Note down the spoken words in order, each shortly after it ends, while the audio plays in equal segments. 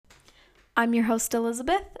I'm your host,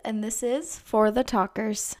 Elizabeth, and this is For the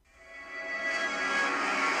Talkers.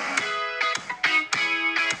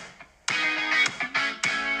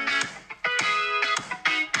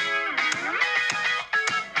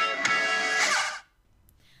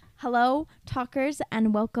 Hello, talkers,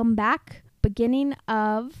 and welcome back. Beginning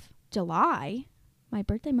of July, my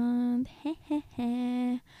birthday month.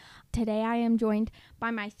 Today I am joined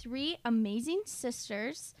by my three amazing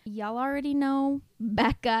sisters. Y'all already know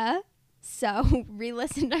Becca, so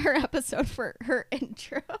re-listen to her episode for her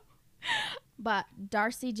intro. But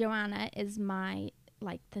Darcy Joanna is my,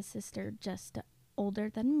 the sister just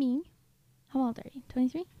older than me. How old are you?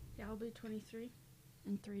 23? Yeah, I'll be 23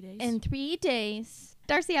 in 3 days. In 3 days.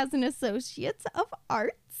 Darcy has an Associates of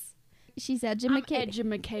Arts. She's educated. I'm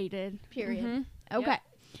edumacated. Period. Mm-hmm. Okay. Yep.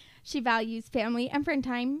 She values family and friend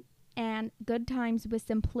time and good times with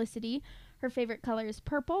simplicity. Her favorite color is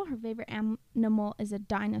purple. Her favorite animal is a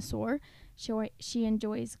dinosaur. She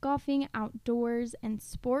enjoys golfing, outdoors, and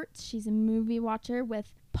sports. She's a movie watcher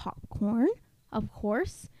with popcorn, of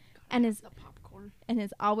course, and is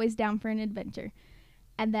always down for an adventure.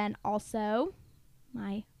 And then also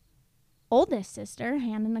my oldest sister,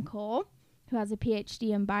 Hannah Nicole, who has a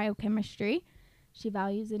PhD in biochemistry. She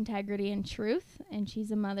values integrity and truth, and she's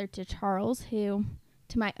a mother to Charles, who,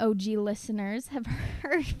 to my OG listeners, have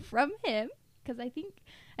heard from him, because I think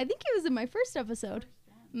he was in my first episode.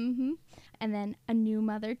 Mm-hmm. And then a new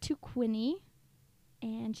mother to Quinny,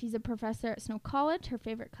 and she's a professor at Snow College. Her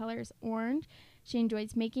favorite color is orange. She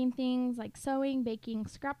enjoys making things like sewing, baking,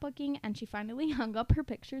 scrapbooking, and she finally hung up her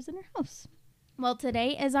pictures in her house. Well,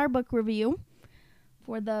 today is our book review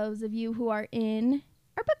for those of you who are in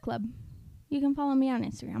our book club. You can follow me on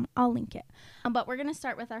Instagram. I'll link it. But we're going to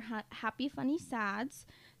start with our happy, funny, sads.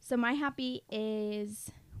 So my happy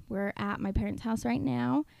is we're at my parents' house right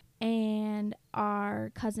now, and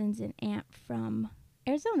our cousins and aunt from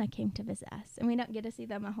Arizona came to visit us, and we don't get to see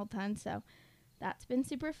them a whole ton, so that's been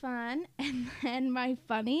super fun. And then my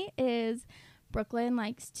funny is Brooklyn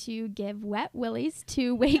likes to give wet willies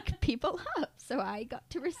to wake people up, so I got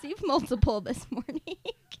to receive multiple this morning.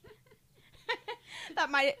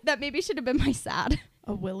 That maybe should have been my sad.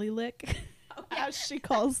 A willy lick, as she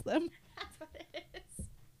calls them. That's what it is.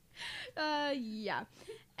 Yeah.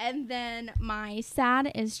 And then my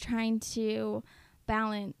sad is trying to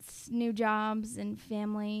balance new jobs and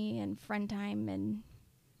family and friend time and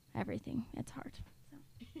everything. It's hard.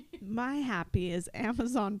 So. My happy is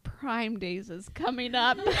Amazon Prime Days is coming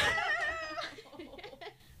up.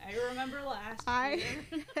 I remember last year.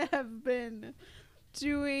 I have been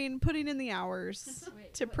putting in the hours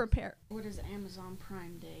to prepare. What is Amazon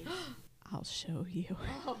Prime Days? I'll show you.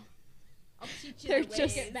 Oh, I'll teach you the way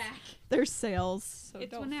to get back. They're sales. So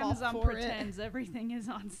it's don't when fall Amazon for pretends everything is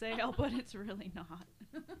on sale, but it's really not.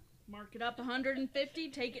 Mark it up 150,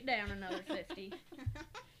 take it down another 50.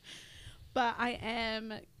 But I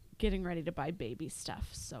am getting ready to buy baby stuff,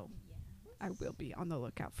 so I will be on the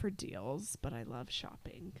lookout for deals, but I love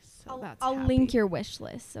shopping, so I'll link your wish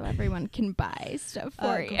list so everyone can buy stuff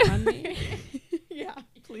for you. Yeah,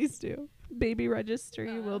 please do. Baby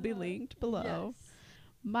registry will be linked below. Yes.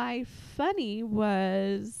 My funny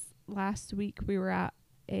was last week we were at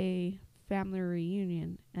a family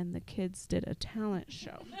reunion and the kids did a talent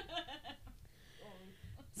show.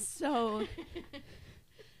 So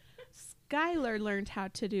Skylar learned how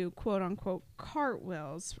to do quote-unquote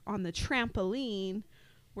cartwheels on the trampoline,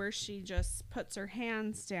 where she just puts her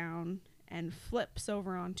hands down and flips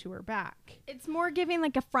over onto her back. It's more giving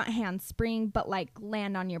like a front handspring, but like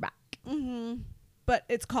land on your back. Mm-hmm. But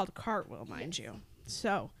it's called cartwheel, mind you.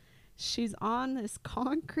 So she's on this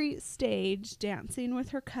concrete stage dancing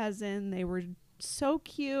with her cousin. They were so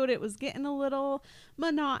cute. It was getting a little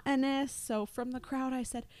monotonous. So from the crowd, I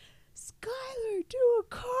said, Skylar, do a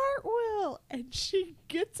cartwheel. And she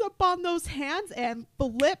gets up on those hands and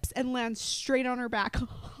flips and lands straight on her back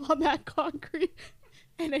on that concrete.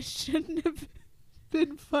 And it shouldn't have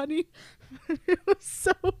been funny. It was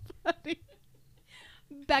so funny.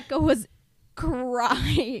 Becca was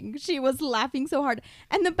crying. She was laughing so hard.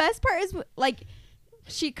 And the best part is,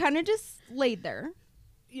 she kind of just laid there.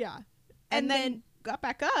 Yeah. And then got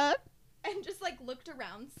back up. And just, looked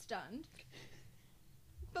around stunned.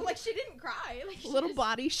 But, she didn't cry. Little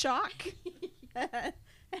body shock.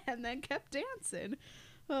 And then kept dancing.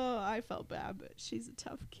 Oh, I felt bad, but she's a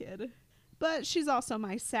tough kid. But she's also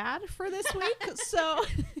my sad for this week. So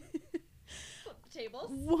flip the tables.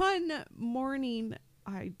 One morning,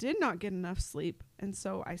 I did not get enough sleep. And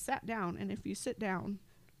so I sat down. And if you sit down,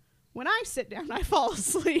 when I sit down, I fall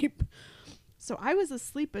asleep. So I was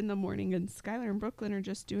asleep in the morning, and Skylar and Brooklyn are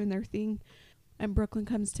just doing their thing. And Brooklyn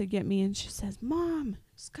comes to get me and she says, Mom,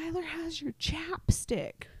 Skylar has your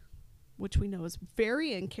chapstick, which we know is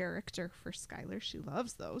very in character for Skylar. She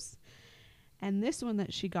loves those. And this one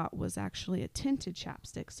that she got was actually a tinted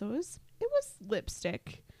chapstick. So it was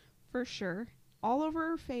lipstick for sure. All over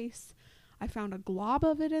her face. I found a glob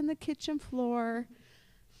of it in the kitchen floor.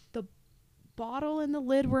 The bottle and the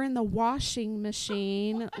lid were in the washing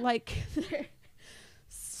machine.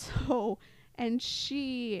 And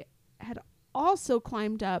she had also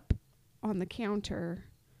climbed up on the counter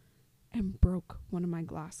and broke one of my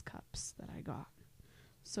glass cups that I got.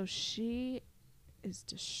 So she is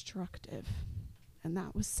destructive. And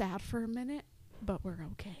that was sad for a minute, but we're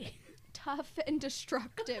okay. Tough and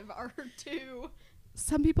destructive are her two.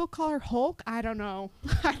 Some people call her Hulk. I don't know.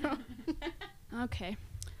 Okay.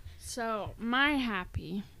 So my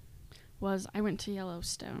happy was I went to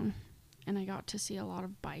Yellowstone and I got to see a lot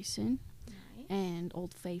of bison and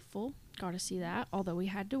Old Faithful. Got to see that, although we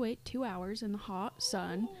had to wait 2 hours in the hot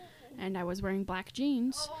sun. And I was wearing black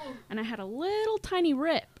jeans, and I had a little tiny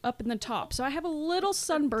rip up in the top. So I have a little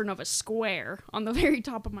sunburn of a square on the very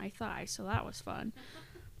top of my thigh, so that was fun.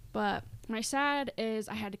 But my sad is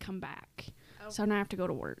I had to come back. So now I have to go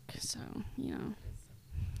to work. So,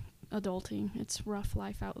 adulting. It's rough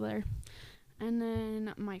life out there. And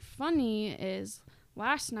then my funny is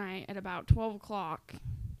last night at about 12 o'clock,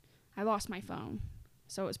 I lost my phone.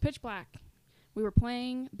 So it was pitch black. We were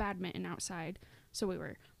playing badminton outside. So we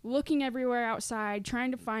were looking everywhere outside,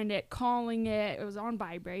 trying to find it, calling it. It was on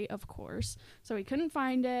vibrate, of course. So we couldn't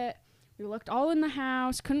find it. We looked all in the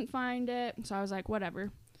house, couldn't find it. So I was like,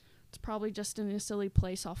 whatever. It's probably just in a silly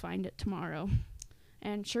place. I'll find it tomorrow.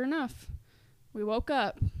 And sure enough, we woke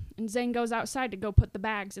up, and Zane goes outside to go put the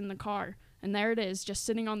bags in the car. And there it is, just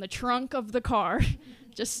sitting on the trunk of the car,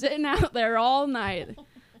 just sitting out there all night.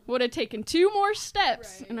 Would have taken 2 more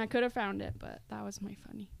steps, and I could have found it, but that was my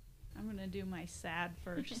funny. I'm going to do my sad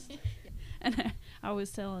first. And I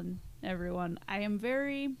was telling everyone, I am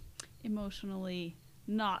very emotionally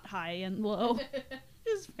not high and low.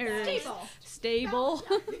 Just very stable.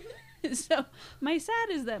 So my sad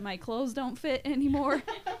is that my clothes don't fit anymore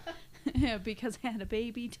because I had a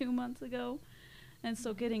baby 2 months ago. And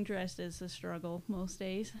so getting dressed is a struggle most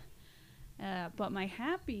days. But my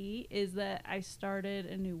happy is that I started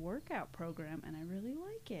a new workout program and I really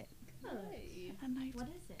like it. Nice. And I What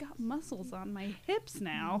is it? got muscles on my hips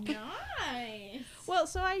now. Nice. Well,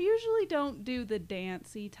 so I usually don't do the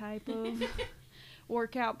dancey type of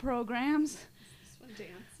workout programs. This one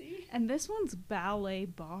dancey. And this one's ballet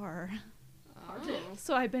bar. Oh,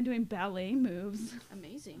 So I've been doing ballet moves.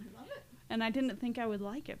 amazing. And I didn't think I would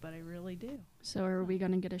like it, but I really do. So are we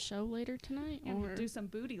going to get a show later tonight? And Or do some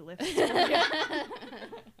booty lifts. Excellent.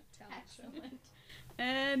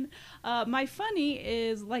 And my funny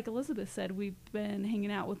is, like Elizabeth said, we've been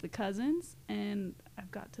hanging out with the cousins, and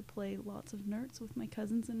I've got to play lots of nerds with my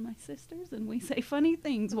cousins and my sisters, and we say funny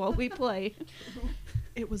things while we play.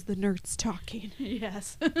 It was the nerds talking.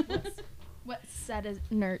 Yes. What set of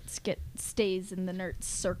nerds stays in the nerds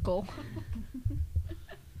circle?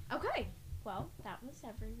 Okay. Well, that was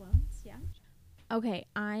everyone's, yeah. Okay,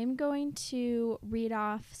 I'm going to read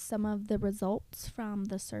off some of the results from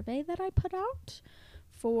the survey that I put out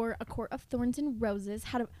for A Court of Thorns and Roses.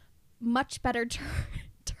 Had a much better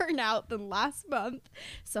turnout than last month,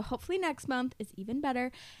 so hopefully next month is even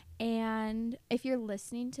better. And if you're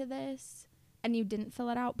listening to this and you didn't fill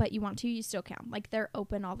it out but you want to, you still can. Like, they're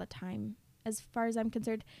open all the time as far as I'm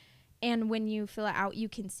concerned. And when you fill it out, you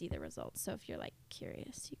can see the results. So if you're like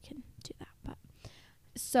curious, you can do that. But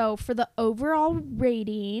so for the overall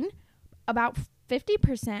rating, about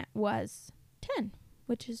 50% was 10,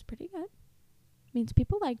 which is pretty good. Means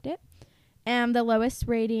people liked it. And the lowest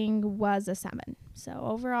rating was a 7. So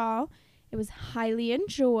overall, it was highly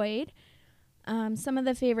enjoyed. Some of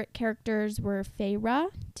the favorite characters were Feyre,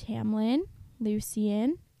 Tamlin,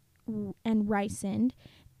 Lucian, and Rysand.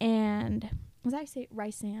 And was I say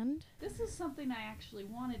Rysand? This is something I actually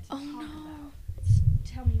wanted to talk about.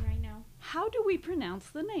 Tell me right now. How do we pronounce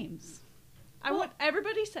the names? I want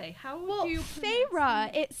everybody say, how Well, do you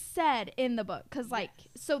Feyre, it said in the book. Because, like,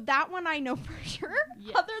 so that one I know for sure.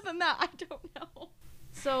 Yes. Other than that, I don't know.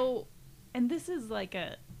 So, and this is like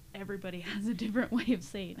everybody has a different way of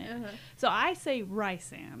saying it. Uh-huh. So I say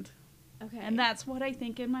Rysand. Okay. And that's what I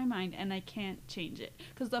think in my mind, and I can't change it.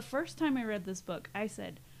 Because the first time I read this book, I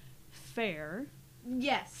said Fair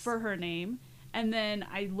yes. for her name. And then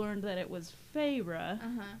I learned that it was Feyre.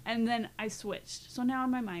 Uh-huh. And then I switched. So now in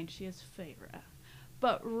my mind, she is Feyre.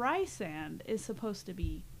 But Rysand is supposed to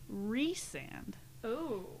be Rhysand.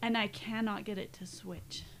 Oh. And I cannot get it to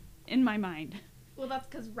switch in my mind. Well, that's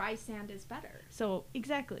because Rysand is better. So,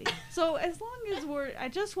 exactly. So, as long as I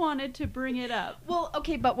just wanted to bring it up. Well,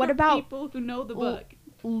 okay, but what for about people who know the book?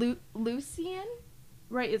 Lucian?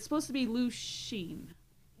 Right, it's supposed to be Lucien.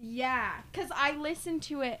 Yeah, because I listened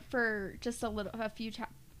to it for just a few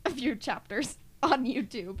chapters on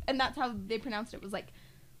YouTube, and that's how they pronounced it. It was like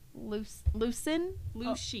Lucien?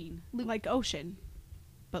 Lucien. Like ocean.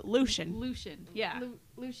 But Lucian. Lucien. Yeah.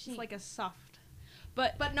 Lucien. It's like a soft.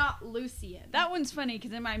 But not Lucian. That one's funny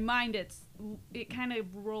because in my mind it kind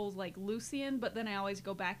of rolls like Lucien, but then I always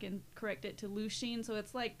go back and correct it to Lucien, so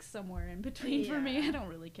it's like somewhere in between for me. I don't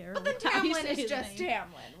really care. But then Tamlin is just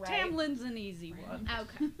Tamlin, right? Tamlin's an easy one.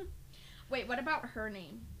 Okay. Wait, what about her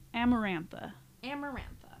name? Amarantha.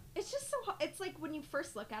 Amarantha. It's just so. It's like when you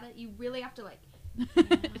first look at it, you really have to like.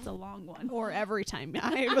 It's a long one. Or every time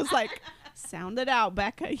I was like, sound it out,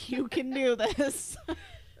 Becca. You can do this.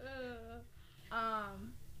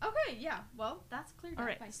 Okay, yeah. Well, that's clear. All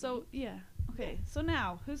right. So, yeah. Okay. So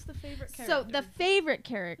now, who's the favorite character? So the favorite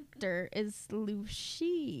character is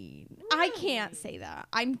Lucien. Really? I can't say that.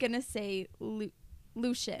 I'm going to say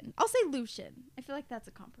Lucien. I'll say Lucien. I feel like that's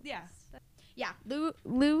a compromise. Yeah. Yeah.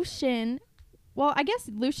 Lucien. Well, I guess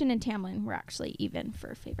Lucien and Tamlin were actually even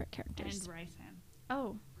for favorite characters. And Rysand.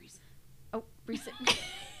 Oh. Recent.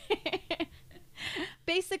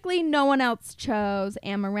 Basically, no one else chose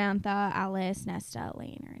Amarantha, Alice, Nesta,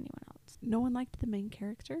 Elaine, or anyone else. No one liked the main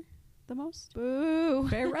character the most? Boo.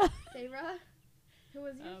 Farrah? Sarah? Who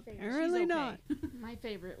was your favorite? Apparently not. My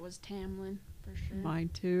favorite was Tamlin, for sure. Mine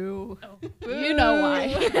too. Oh. You know why.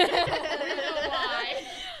 Why?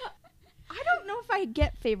 I don't know if I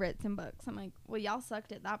get favorites in books. I'm like, well, y'all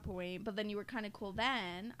sucked at that point, but then you were kind of cool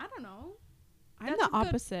then. I don't know. I'm the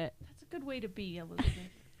opposite. That's a good way to be, Elizabeth.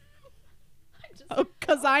 Oh,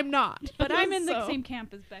 because I'm not. But I'm in the So- same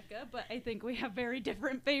camp as Becca, but I think we have very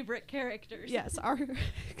different favorite characters. Yes, our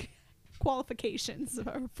qualifications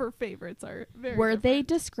for favorites are very Were they different.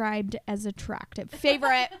 described as attractive?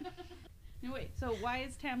 Favorite. No, wait, so why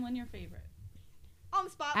is Tamlin your favorite? On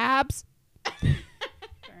the spot. Abs.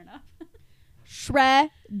 Fair enough.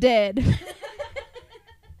 Shredded.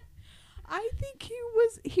 I think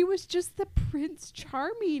he was just the Prince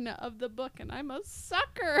Charming of the book, and I'm a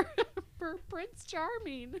sucker for Prince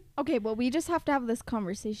Charming. Okay, well, we just have to have this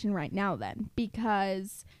conversation right now then,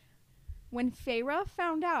 because when Feyre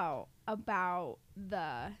found out about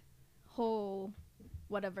the whole,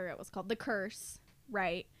 whatever it was called, the curse,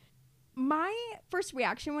 right? My first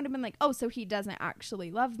reaction would have been like, oh, so he doesn't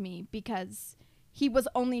actually love me because he was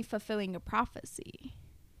only fulfilling a prophecy.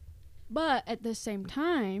 But at the same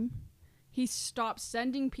time, he stopped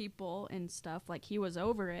sending people and stuff, like he was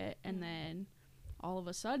over it, and then all of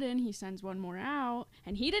a sudden he sends one more out,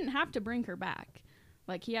 and he didn't have to bring her back.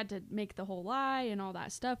 Like, he had to make the whole lie and all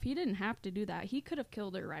that stuff. He didn't have to do that. He could have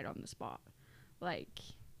killed her right on the spot. Like,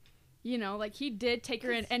 you know, like, he did take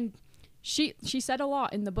her in, and she said a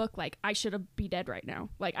lot in the book, like, I should be dead right now.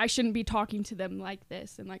 Like, I shouldn't be talking to them like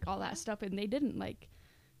this and, like, all that stuff, and they didn't, like,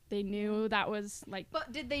 they knew that was, like...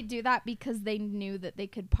 But did they do that because they knew that they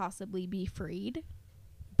could possibly be freed?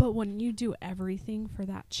 But wouldn't you do everything for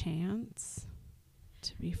that chance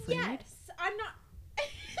to be freed? Yes, I'm not...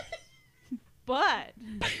 But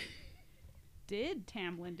did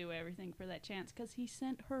Tamlin do everything for that chance? Because he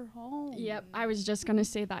sent her home. Yep, I was just going to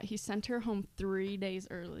say that. He sent her home 3 days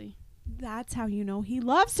early. That's how you know he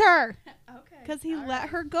loves her. Okay. Because he let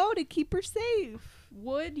her go to keep her safe.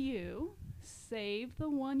 Would you save the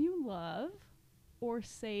one you love or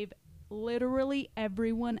save literally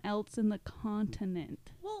everyone else in the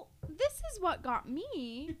continent? Well, this is what got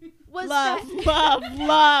me. Was Love, that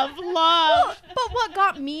love. Well, but what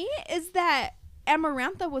got me is that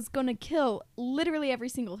Amarantha was going to kill literally every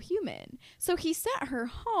single human. So he sent her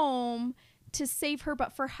home to save her,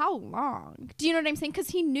 but for how long? Do you know what I'm saying? Because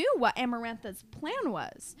he knew what Amarantha's plan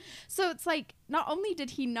was. So it's like, not only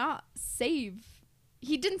did he not save,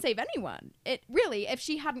 he didn't save anyone. It really, if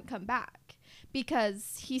she hadn't come back,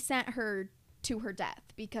 because he sent her to her death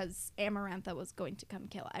because Amarantha was going to come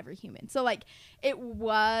kill every human. So like, it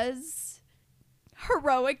was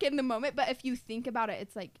heroic in the moment, but if you think about it,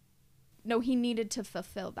 it's like, no, he needed to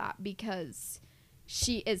fulfill that because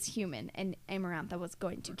she is human and Amarantha was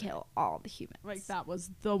going to kill all the humans. Like, that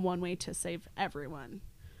was the one way to save everyone.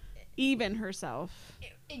 Even herself.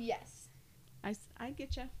 Yes. I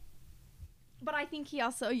get you. But I think he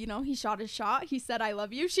also, you know, he shot his shot. He said, I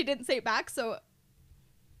love you. She didn't say it back, so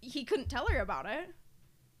he couldn't tell her about it.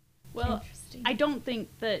 Well, I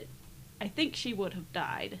think she would have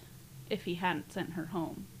died if he hadn't sent her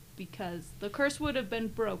home, because the curse would have been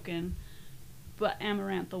broken, but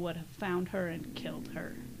Amarantha would have found her and killed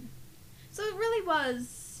her. So it really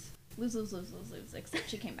was lose, lose, lose, lose, lose, except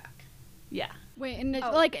she came back. Yeah. Wait, and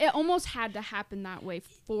it almost had to happen that way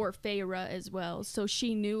for Feyre as well. So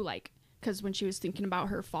she knew, like, because when she was thinking about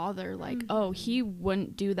her father, like, oh, he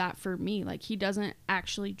wouldn't do that for me. Like, he doesn't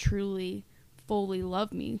actually truly fully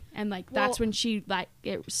love me. And, like, that's when she, like,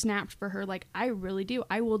 it snapped for her. Like, I really do.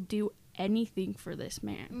 I will do anything for this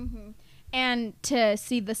man. Mm-hmm. And to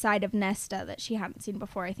see the side of Nesta that she hadn't seen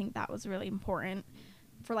before, I think that was really important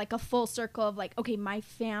for, like, a full circle of, like, okay, my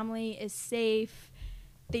family is safe.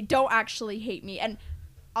 They don't actually hate me. And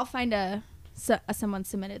I'll find someone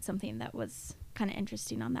submitted something that was kind of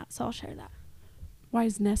interesting on that, so I'll share that. Why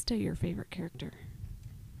is Nesta your favorite character?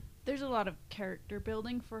 There's a lot of character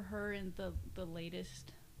building for her in the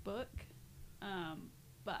latest book.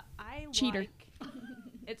 But I Cheater.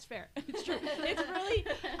 It's fair. It's true. It's really,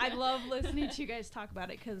 I love listening to you guys talk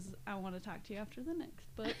about it because I want to talk to you after the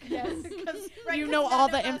next book. Yes. You know all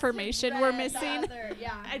the information we're missing.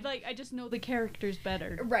 I just know the characters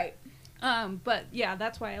better. Right. But yeah,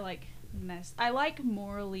 that's why I like I like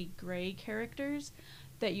morally gray characters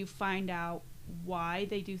that you find out why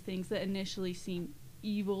they do things that initially seem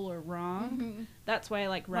evil or wrong. Mm-hmm. That's why I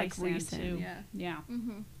like Rhysand too. Yeah. Yeah.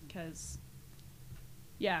 Mm-hmm. Because,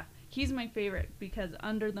 yeah, he's my favorite because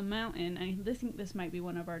under the mountain, I think this might be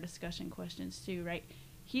one of our discussion questions too, right?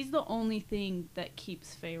 He's the only thing that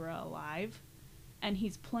keeps Feyre alive, and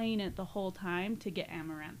he's playing it the whole time to get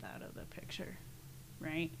Amaranth out of the picture,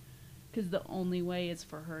 right? Because the only way is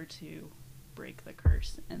for her to break the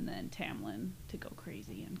curse and then Tamlin to go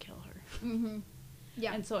crazy and kill her. Mm-hmm.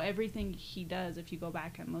 Yeah. And so everything he does, if you go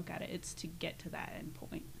back and look at it, it's to get to that end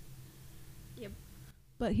point. Yep.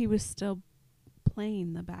 But he was still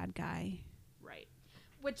playing the bad guy. Right.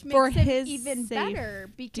 Which makes For it his even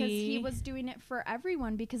better because he was doing it for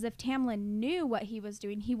everyone, because if Tamlin knew what he was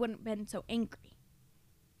doing, he wouldn't have been so angry.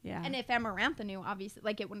 Yeah. And if Amarantha knew, obviously,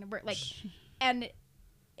 like, it wouldn't have worked. Like, and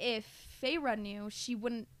if Feyre knew, she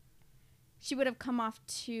would have come off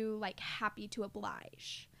too, like, happy to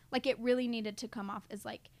oblige. Like, it really needed to come off as,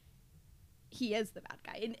 like, he is the bad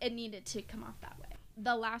guy. It needed to come off that way.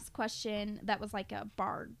 The last question that was, like, a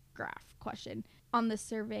bar graph question on the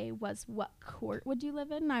survey was, what court would you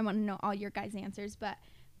live in? I want to know all your guys' answers, but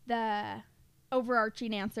the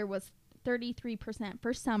overarching answer was 33%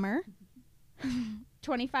 for summer,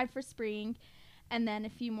 25 for spring, and then a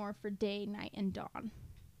few more for day, night, and dawn.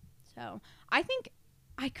 So I think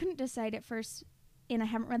I couldn't decide at first, and I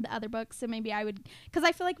haven't read the other books, so maybe I would, because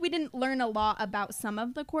I feel like we didn't learn a lot about some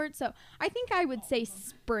of the courts, so I think I would say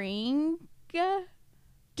spring,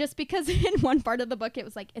 just because in one part of the book it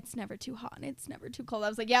was like, it's never too hot and it's never too cold. I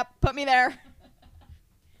was like, yep, put me there.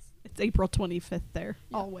 It's April 25th there,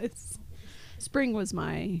 always. Spring was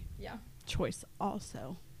my choice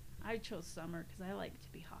also. I chose summer because I like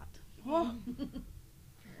to be hot. Oh.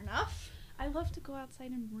 Fair enough. I love to go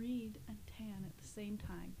outside and read and tan at the same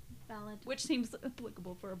time. Valid. Which seems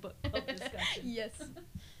applicable for a book club discussion. Yes.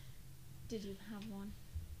 Did you have one?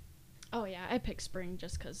 Oh, yeah, I picked spring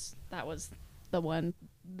just because that was the one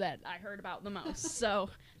that I heard about the most. So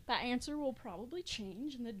that answer will probably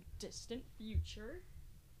change in the distant future.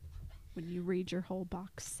 When you read your whole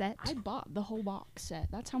box set. I bought the whole box set.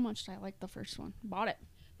 That's how much I liked the first one. Bought it.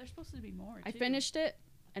 There's supposed to be more, too. I finished it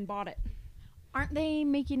and bought it. Aren't they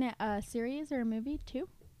making it a series or a movie too?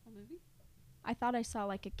 A movie? I thought I saw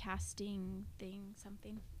like a casting thing,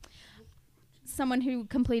 something. Someone who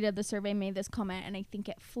completed the survey made this comment, and I think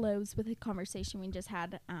it flows with the conversation we just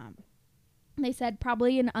had. They said,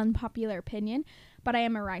 probably an unpopular opinion, but I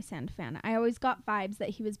am a Rhysand fan. I always got vibes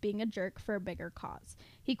that he was being a jerk for a bigger cause.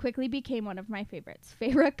 He quickly became one of my favorites.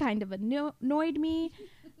 Feyre kind of annoyed me.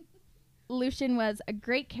 Lucian was a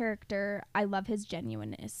great character. I love his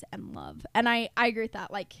genuineness and love. And I agree with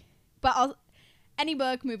that. Like, but any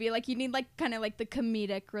book, movie, like, you need, like, kind of like the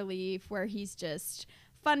comedic relief where he's just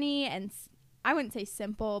funny and I wouldn't say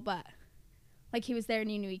simple, but like, he was there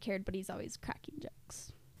and you knew he cared, but he's always cracking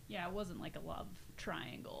jokes. Yeah, it wasn't like a love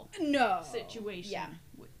triangle situation.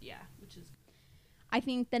 Yeah. Which is... I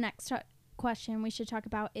think the next question we should talk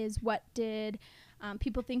about is, what did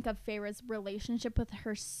people think of Feyre's relationship with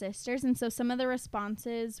her sisters? And so some of the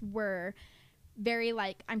responses were very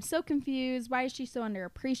like, I'm so confused. Why is she so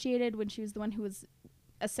underappreciated when she was the one who was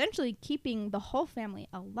essentially keeping the whole family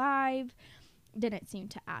alive? Didn't seem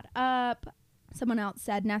to add up. Someone else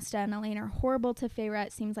said, Nesta and Elaine are horrible to Feyre.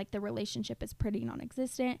 It seems like the relationship is pretty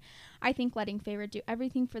non-existent. I think letting Feyre do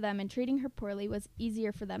everything for them and treating her poorly was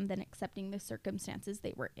easier for them than accepting the circumstances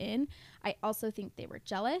they were in. I also think they were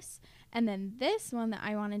jealous. And then this one that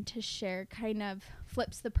I wanted to share kind of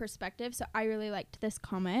flips the perspective. So I really liked this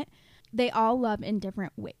comment. They all love in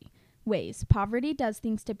different ways. ways. Poverty does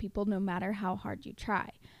things to people no matter how hard you try.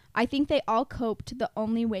 I think they all coped the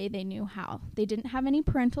only way they knew how. They didn't have any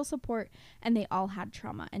parental support, and they all had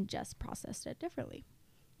trauma and just processed it differently.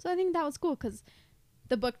 So I think that was cool because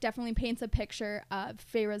the book definitely paints a picture of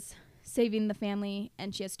Feyre's saving the family,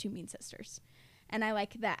 and she has 2 mean sisters. And I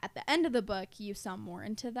like that at the end of the book, you saw more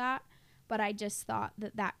into that. But I just thought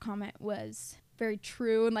that comment was very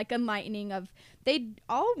true and like enlightening of they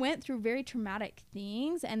all went through very traumatic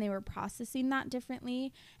things and they were processing that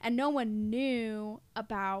differently. And no one knew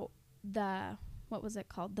about what was it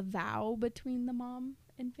called? The vow between the mom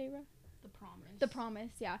and Feyre? The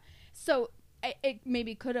promise, yeah. So it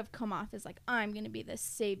maybe could have come off as like, I'm going to be the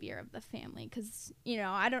savior of the family. Because,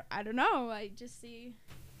 I don't know. I just see...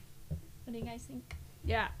 What do you guys think?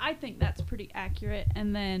 Yeah, I think that's pretty accurate.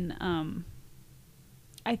 And then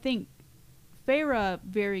I think Feyre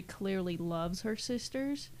very clearly loves her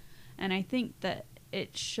sisters. And I think that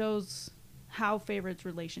it shows how Feyre's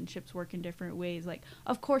relationships work in different ways. Like,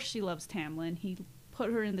 of course she loves Tamlin. He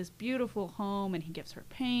put her in this beautiful home and he gives her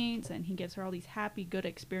paints and he gives her all these happy, good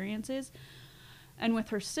experiences. And with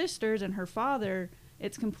her sisters and her father,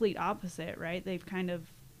 it's complete opposite, right?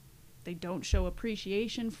 They don't show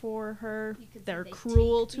appreciation for her. They're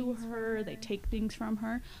cruel to her. They take things from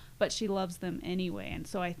her. But she loves them anyway. And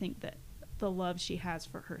so I think that the love she has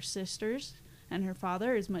for her sisters and her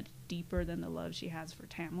father is much deeper than the love she has for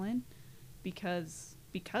Tamlin because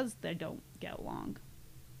they don't get along.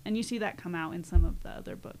 And you see that come out in some of the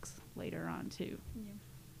other books later on, too. Yeah.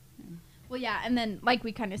 Well, yeah, and then, like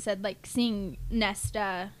we kind of said, like, seeing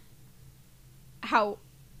Nesta, how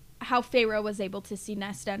Feyre was able to see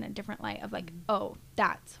Nesta in a different light of, like, oh,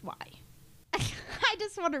 that's why. I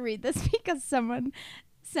just want to read this because someone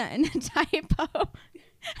sent in a typo,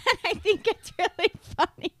 and I think it's really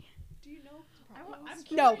funny. Do you know?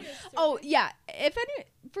 No. Oh, yeah.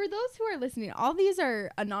 For those who are listening, all these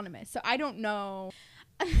are anonymous, so I don't know.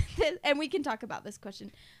 And we can talk about this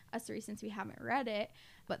question, us three, since we haven't read it.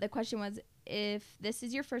 But the question was, if this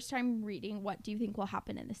is your first time reading, what do you think will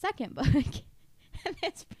happen in the second book? And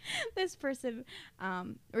this person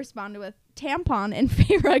responded with, Tampon and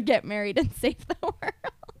Feyre get married and save the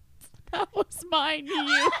world. That was mine,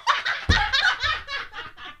 you.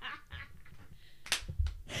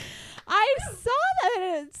 I saw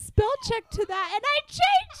that spell check to that, and I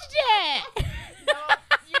changed it. No,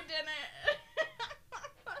 you didn't.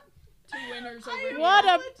 Two winners over here.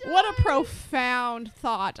 What a profound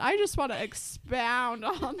thought. I just want to expound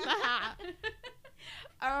on that.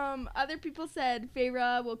 Other people said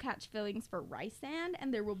Feyre will catch feelings for Rysand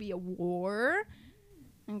and there will be a war.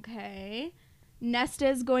 Okay. Nesta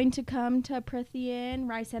is going to come to Prythian.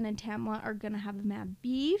 Rysand and Tamlin are going to have a mad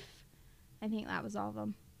beef. I think that was all of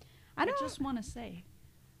them. I just want to say,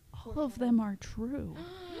 all of them are true.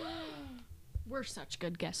 We're such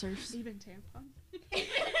good guessers. Even tampon.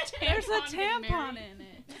 There's a tampon in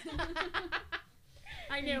it.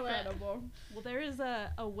 I knew it. Well, there is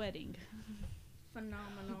a wedding.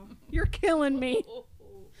 Phenomenal. You're killing me.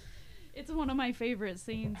 It's one of my favorite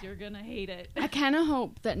scenes. You're going to hate it. I kind of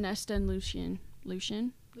hope that Nesta and Lucian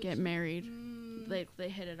get married. They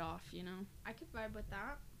hit it off, you know? I could vibe with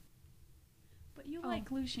that. But you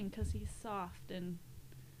like Lucian because he's soft and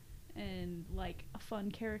like a fun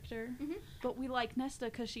character. Mm-hmm. But we like Nesta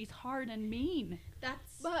because she's hard and mean.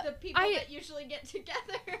 That's the people that usually get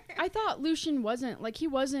together. I thought Lucian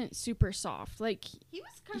wasn't super soft. Like he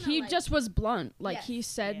was kind of he just was blunt. Like yes. He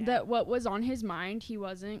said that what was on his mind, he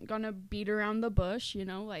wasn't gonna beat around the bush, you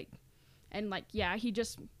know, like him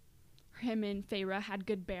and Feyre had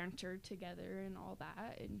good banter together and all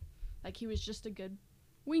that, and like he was just a good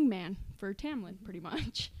wingman for Tamlin, pretty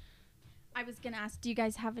much. I was gonna ask, do you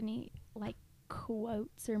guys have any like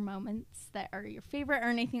quotes or moments that are your favorite or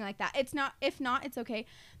anything like that? If not, it's okay.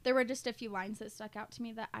 There were just a few lines that stuck out to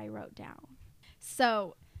me that I wrote down.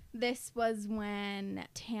 So this was when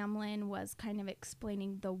Tamlin was kind of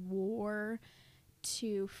explaining the war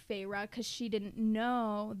to Feyre because she didn't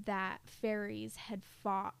know that fairies had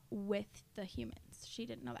fought with the humans. She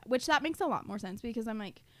didn't know that, which that makes a lot more sense because I'm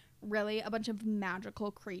like, really, a bunch of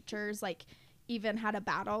magical creatures like even had a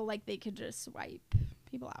battle, like they could just wipe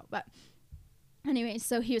people out. But anyway,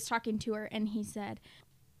 so he was talking to her and he said,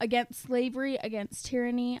 against slavery, against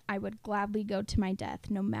tyranny, I would gladly go to my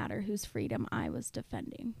death, no matter whose freedom I was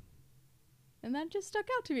defending. And that just stuck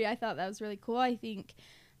out to me. I thought that was really cool. I think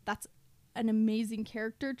that's an amazing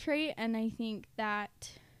character trait, and I think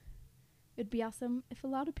that it'd be awesome if a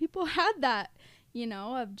lot of people had that, you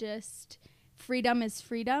know, of just freedom is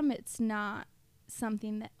freedom. It's not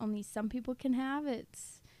something that only some people can have.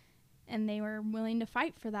 And they were willing to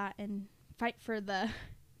fight for that and fight for the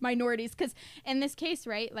minorities, because in this case,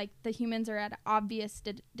 right, like the humans are at obvious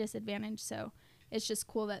disadvantage. So it's just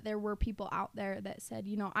cool that there were people out there that said,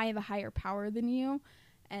 you know, I have a higher power than you,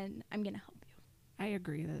 and I'm gonna help you. I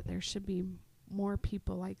agree that there should be more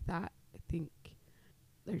people like that. I think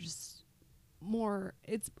there's more,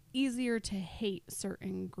 it's easier to hate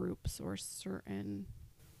certain groups or certain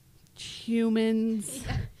humans,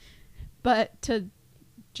 but to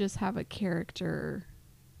just have a character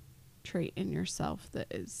trait in yourself that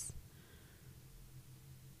is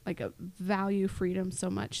like a value freedom so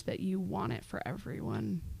much that you want it for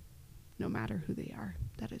everyone, no matter who they are.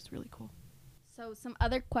 That is really cool. So some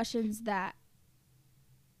other questions that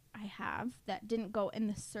I have that didn't go in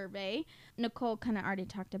the survey. Nicole kind of already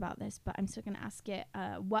talked about this, but I'm still going to ask it.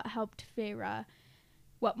 What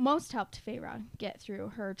most helped Feyre get through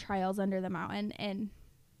her trials under the mountain? And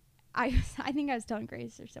I think I was telling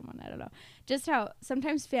Grace or someone, I don't know, just how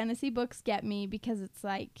sometimes fantasy books get me because it's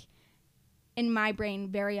like, in my brain,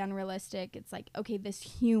 very unrealistic. It's like, okay, this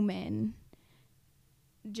human,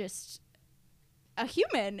 just a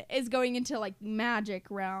human is going into like magic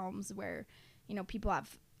realms where, you know, people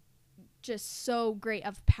have just so great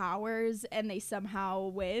of powers and they somehow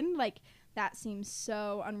win. Like, that seems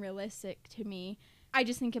so unrealistic to me. I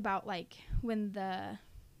just think about like when the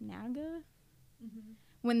Naga,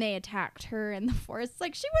 when they attacked her in the forest,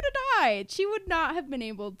 like she would have died. She would not have been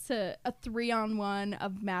able to a 3-on-1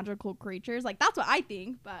 of magical creatures. Like, that's what I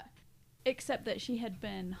think, but Except that she had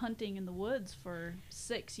been hunting in the woods for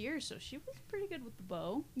 6 years, so she was pretty good with the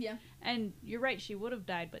bow. yeah. And you're right, she would have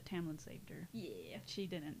died, but Tamlin saved her. Yeah. She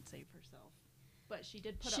didn't save herself. But she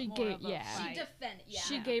did put She up more gave- of a yeah. fight. She defended, yeah.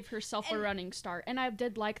 She gave herself a And- running start, and I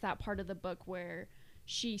did like that part of the book where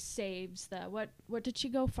she saves the what did she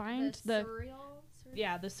go find? the surreal.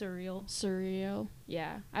 Yeah, the surreal. Surreal.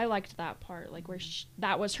 Yeah, I liked that part, like where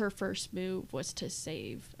that was her first move, was to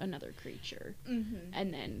save another creature. Mm-hmm.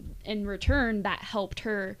 And then in return that helped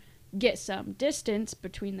her get some distance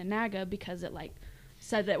between the Naga, because it like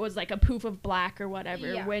said that it was like a poof of black or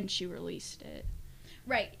whatever Yeah. when she released it.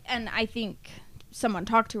 Right. And I think someone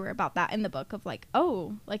talked to her about that in the book of like,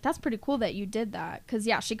 oh, like that's pretty cool that you did that. Because,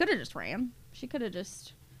 yeah, she could have just ran. She could have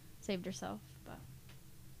just saved herself. But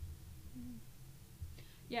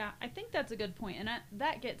Yeah, I think that's a good point, and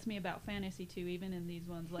that gets me about fantasy too. Even in these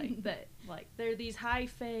ones, like that, like they're these high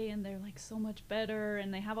fae, and they're like so much better,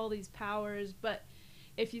 and they have all these powers. But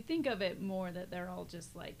if you think of it more, that they're all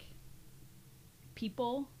just like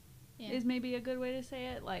people, is maybe a good way to say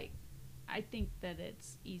it. Like, I think that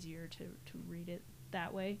it's easier to read it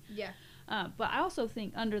that way. Yeah. But I also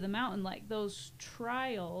think Under the Mountain, like those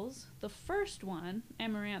trials, the first one,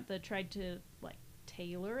 Amarantha tried to like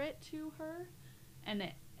tailor it to her, and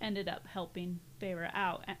it ended up helping Feyre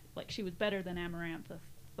out. Like, she was better than Amarantha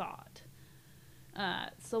thought.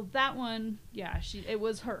 So that one, yeah, it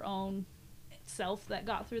was her own self that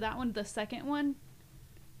got through that one. The second one,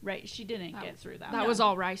 right, she didn't get through that. That was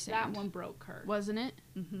all Rysand. That one broke her. Wasn't it?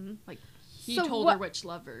 Mm-hmm. Like, he So told what- her which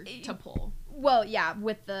lever to pull. Well, yeah,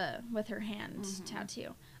 with her hand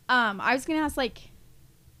tattoo. I was gonna ask, like,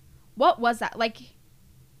 what was that? Like,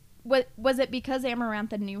 what was it because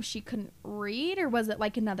Amarantha knew she couldn't read, or was it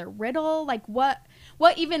like another riddle? Like, what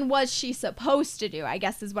even was she supposed to do, I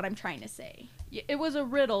guess is what I'm trying to say. It was a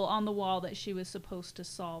riddle on the wall that she was supposed to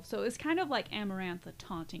solve. So it's kind of like Amarantha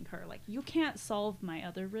taunting her, like, you can't solve my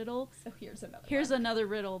other riddle. So here's Another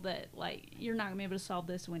riddle that, like, you're not gonna be able to solve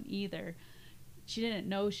this one either. She didn't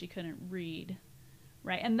know she couldn't read,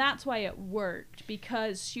 right? And that's why it worked,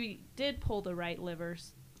 because she did pull the right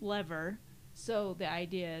lever. So the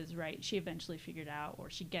idea is, right, she eventually figured out, or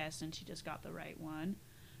she guessed, and she just got the right one.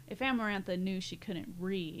 If Amarantha knew she couldn't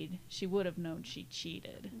read, she would have known she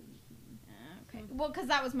cheated. Okay. Well, because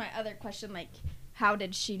that was my other question. Like, how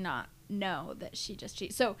did she not know that she just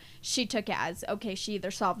cheated? So she took it as, okay, she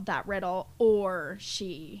either solved that riddle or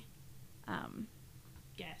she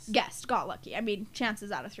guessed, got lucky. I mean,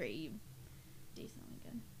 chances out of 3, decently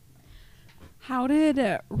good. How did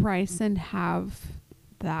Rysand have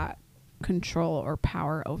that control or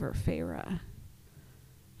power over Feyre?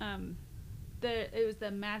 It was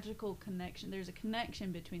the magical connection. There's a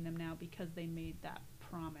connection between them now because they made that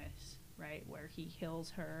promise, right, where he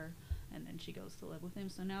heals her and then she goes to live with him.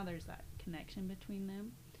 So now there's that connection between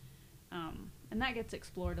them, and that gets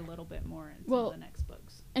explored a little bit more in some of the next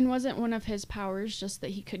books. And wasn't one of his powers just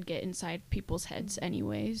that he could get inside people's heads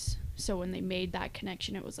anyways? So when they made that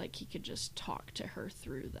connection, it was like he could just talk to her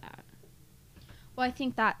through that. Well, I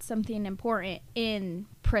think that's something important in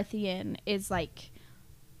Prythian is, like,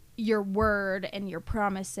 your word and your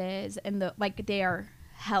promises, and they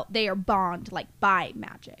are bond, like, by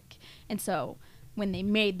magic. And so when they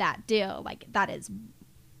made that deal, like,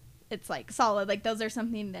 it's like solid. Like, those are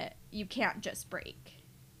something that you can't just break.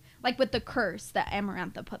 Like with the curse that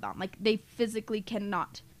Amarantha put on, like, they physically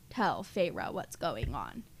cannot tell Feyre what's going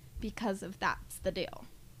on because of that's the deal.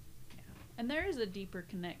 Yeah. And there is a deeper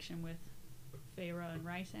connection with Feyre and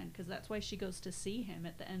Rysand, because that's why she goes to see him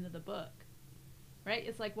at the end of the book. Right?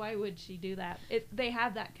 It's like, why would she do that? They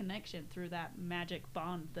have that connection through that magic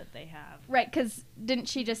bond that they have. Right, because didn't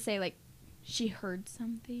she just say, like, she heard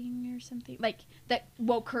something or something? Like, that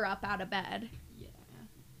woke her up out of bed. Yeah.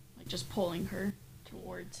 Like, just pulling her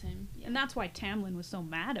towards him. Yeah. And that's why Tamlin was so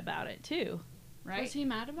mad about it, too. Right? Was he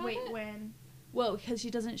mad about it? Wait, when? Well, because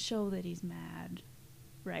she doesn't show that he's mad,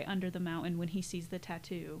 right, under the mountain when he sees the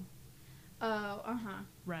tattoo. Oh, uh-huh.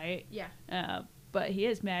 Right? Yeah. But he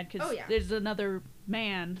is mad because there's another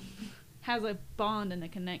man has a bond and a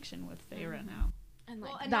connection with Feyre now. And,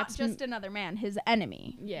 like, that's not just another man, his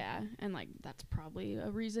enemy. Yeah, and, like, that's probably a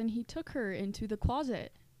reason he took her into the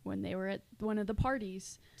closet when they were at one of the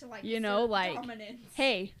parties. To, like, you know, like, dominance.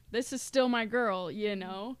 Hey, this is still my girl, you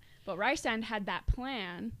know? But Rysand had that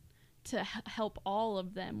plan to help all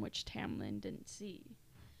of them, which Tamlin didn't see.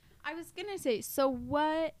 I was going to say, so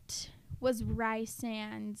what was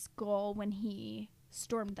Rysand's goal when he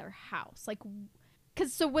stormed their house? Like,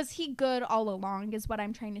 because, so was he good all along is what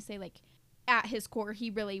I'm trying to say. Like, at his core,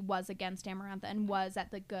 he really was against Amarantha and was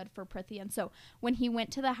at the good for Prythian. So when he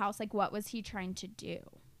went to the house, like, what was he trying to do?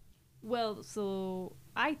 Well, so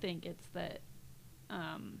I think it's that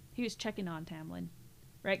he was checking on Tamlin,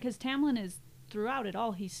 right? Because Tamlin is, throughout it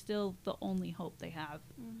all, he's still the only hope they have,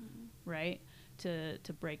 right, to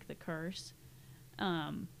break the curse.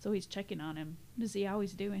 So he's checking on him to see how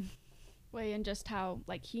he's doing. Wait, and just how,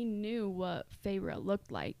 like, he knew what Feyre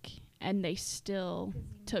looked like, and they still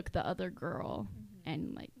took the other girl,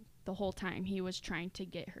 and, like, the whole time he was trying to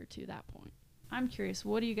get her to that point. I'm curious,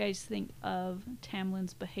 what do you guys think of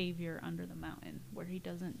Tamlin's behavior under the mountain, where he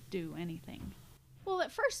doesn't do anything? Well,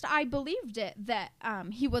 at first I believed it that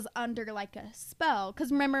he was under, like, a spell. Because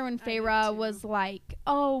remember when Feyre was like,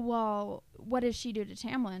 oh, well, what does she do to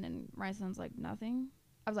Tamlin? And Rysand's like, nothing.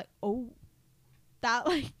 I was like, oh, that,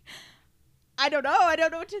 like, I don't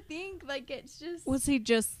know what to think. Like, it's just... Was he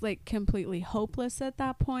just, like, completely hopeless at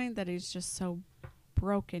that point, that he's just so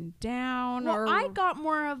broken down? Well, or I got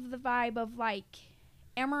more of the vibe of, like,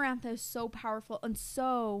 Amarantha is so powerful and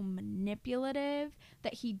so manipulative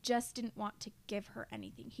that he just didn't want to give her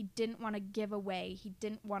anything. He didn't want to give away. He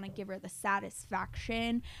didn't want to give her the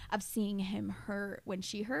satisfaction of seeing him hurt when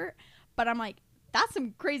she hurt. But I'm like, that's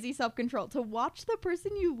some crazy self-control to watch the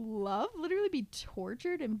person you love literally be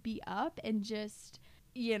tortured and beat up and just,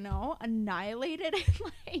 you know, annihilated and,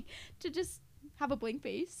 like, to just have a blank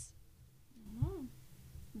face.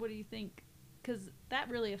 What do you think? Because that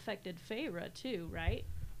really affected Feyre too, right?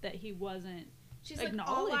 That he wasn't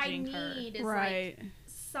acknowledging her. All I need is, right, like,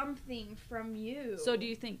 something from you. So do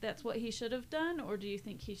you think that's what he should have done, or do you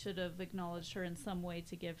think he should have acknowledged her in some way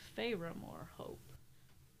to give Feyre more hope?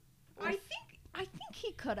 I think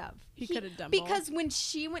he could have. He could have done because when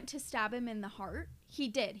she went to stab him in the heart, he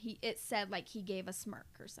did. It said, like, he gave a smirk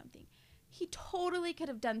or something. He totally could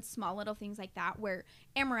have done small little things like that where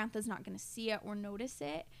Amarantha's not going to see it or notice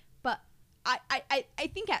it, but I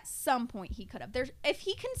think at some point he could have. If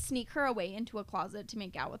he can sneak her away into a closet to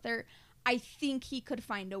make out with her, I think he could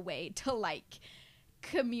find a way to, like,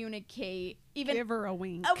 communicate. Even give her a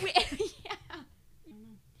wink. Yeah.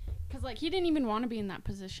 Because, like, he didn't even want to be in that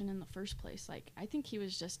position in the first place. Like, I think he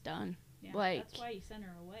was just done. Yeah, like, that's why he sent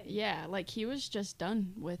her away. Yeah, like, he was just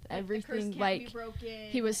done with everything. The curse can't like, be broken.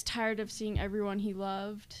 He was tired of seeing everyone he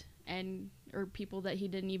loved or people that he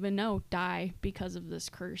didn't even know die because of this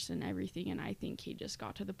curse and everything. And I think he just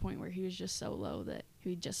got to the point where he was just so low that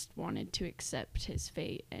he just wanted to accept his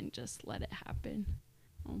fate and just let it happen,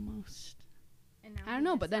 almost. I don't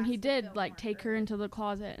know, but then he did, like, take her into the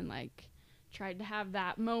closet and, like, tried to have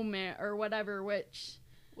that moment or whatever, which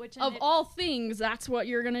of all things, that's what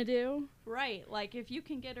you're gonna do. Right, like, if you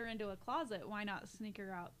can get her into a closet, why not sneak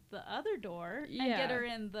her out the other door and get her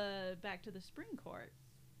in back to the spring court?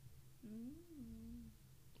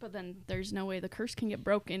 But then there's no way the curse can get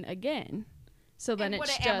broken again. So then and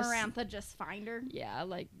it's just... Would Amarantha just find her? Yeah,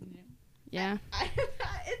 like... Yeah.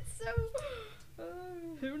 It's so...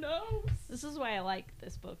 who knows? This is why I like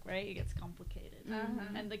this book, right? It gets complicated.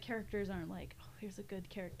 And the characters aren't like, oh, here's a good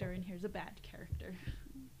character and here's a bad character.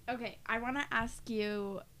 Okay, I want to ask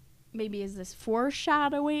you, maybe is this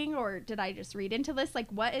foreshadowing or did I just read into this? Like,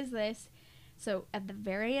 what is this? So at the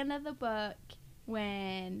very end of the book,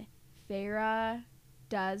 when Feyre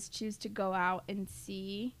does choose to go out and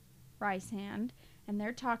see Rysand, and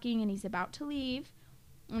they're talking, and he's about to leave,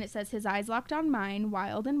 and it says his eyes locked on mine,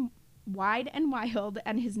 wide and wild,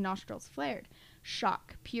 and his nostrils flared.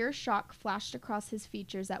 Shock, pure shock, flashed across his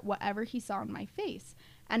features at whatever he saw in my face,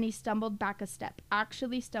 and he stumbled back a step,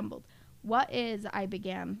 actually stumbled. What is, I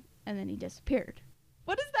began, and then he disappeared.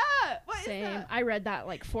 What is that? What Same. is that? I read that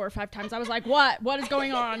like 4 or 5 times. I was like, what? What is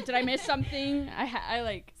going on? Did I miss something? I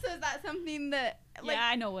like. So is that something that, like, yeah,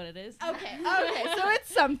 I know what it is. okay, so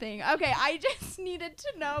it's something. Okay, I just needed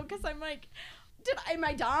to know, because I'm like, am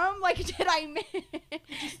I dumb? Like, did I miss?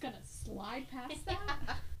 You're just gonna slide past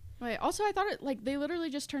that? Wait, also, I thought it, like, they literally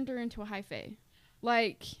just turned her into a high fae.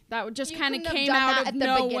 Like, that would just You kind of couldn't have came done out that of at the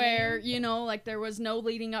nowhere, beginning? you know, like, there was no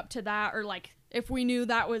leading up to that, or, like, if we knew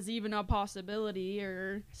that was even a possibility,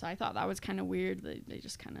 or, so I thought that was kind of weird, they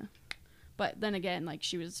just kind of, but then again, like,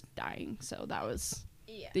 she was dying, so that was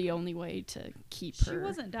the only way to keep her. She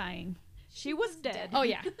wasn't dying. She was dead. Oh,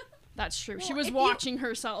 yeah. That's true. She Well, was if you- watching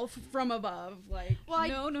herself from above, like.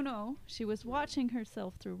 Well, No. She was watching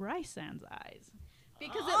herself through Rysand's eyes.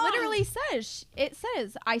 because it literally says,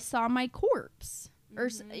 I saw my corpse. Or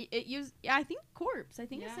it used, I think corpse. I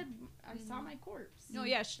think it Yeah. said, I saw my corpse. No,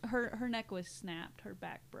 yeah, her neck was snapped. Her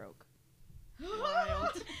back broke.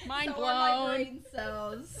 Wild. Mind So are my blown. brain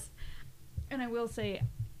cells. And I will say,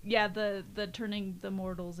 yeah, the turning the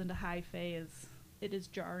mortals into high fae is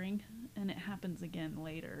jarring, and it happens again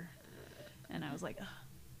later. And I was like, ugh,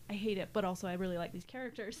 I hate it, but also I really like these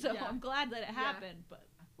characters, so Yeah. I'm glad that it happened. But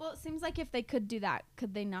Well, it seems like if they could do that,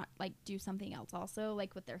 could they not, like, do something else also?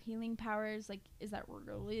 Like, with their healing powers? Like, is that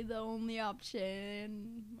really the only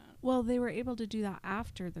option? Well, they were able to do that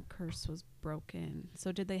after the curse was broken.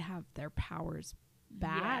 So did they have their powers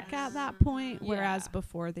back Yes. at that point? Yeah. Whereas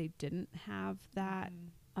before they didn't have that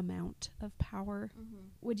amount of power.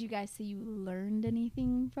 Would you guys say you learned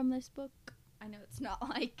anything from this book? I know it's not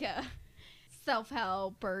like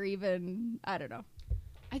self-help or even, I don't know.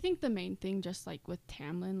 I think the main thing, just like with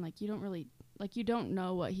Tamlin, like, you don't really, like, you don't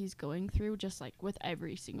know what he's going through, just like with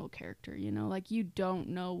every single character, you know, like, you don't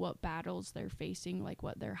know what battles they're facing, like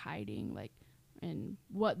what they're hiding, like, and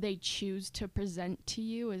what they choose to present to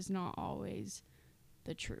you is not always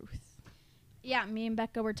the truth. Yeah, me and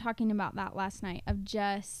Becca were talking about that last night, of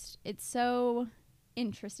just, it's so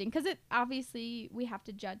interesting, because it obviously, we have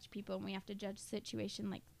to judge people and we have to judge situation,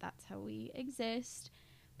 like, that's how we exist.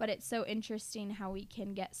 But it's so interesting how we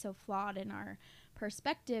can get so flawed in our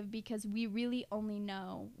perspective, because we really only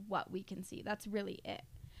know what we can see. That's really it.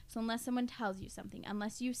 So unless someone tells you something,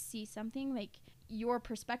 unless you see something, like, your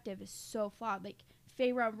perspective is so flawed. Like,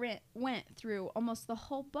 Feyre went through almost the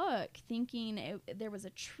whole book thinking there was a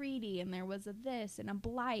treaty and there was a this and a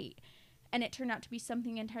blight, and it turned out to be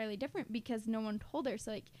something entirely different because no one told her. So,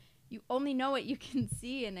 like, you only know what you can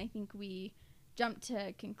see, and I think we jump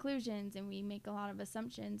to conclusions and we make a lot of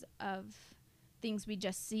assumptions of things we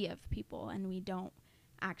just see of people and we don't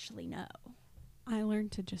actually know. I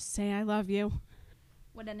learned to just say I love you.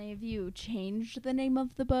 Would any of you change the name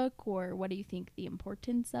of the book, or what do you think the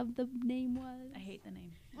importance of the name was? I hate the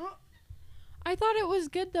name. I thought it was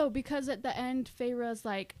good though, because at the end, Feyre's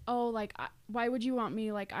like, "Oh, like, why would you want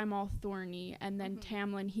me? Like, I'm all thorny." And then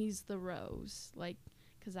Tamlin, he's the rose, like,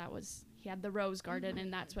 because he had the rose garden,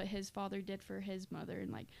 and that's what his father did for his mother.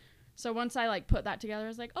 And like, so once I like put that together, I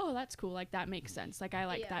was like, "Oh, that's cool. Like, that makes sense. Like, I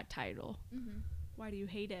like that title." Why do you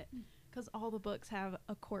hate it? Because all the books have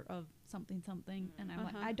a court of something, and I'm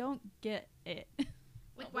like, I don't get it.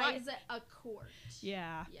 Like, why is it a court?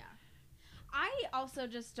 Yeah. Yeah. I also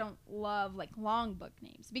just don't love, like, long book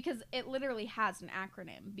names, because it literally has an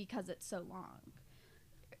acronym because it's so long.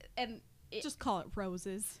 And Just call it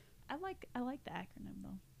Roses. I like the acronym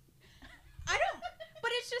though. I don't,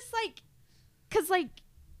 but it's just like, because, like,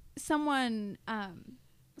 someone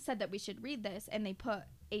said that we should read this, and they put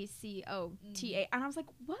ACOTA, and I was like,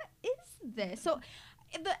 what is this? So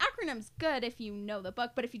the acronym's good if you know the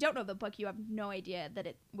book, but if you don't know the book, you have no idea that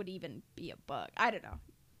it would even be a book. I don't know.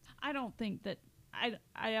 I don't think that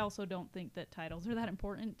I also don't think that titles are that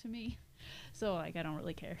important to me. So, like, I don't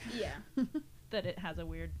really care Yeah. that it has a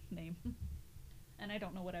weird name. And I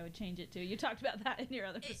don't know what I would change it to. You talked about that in your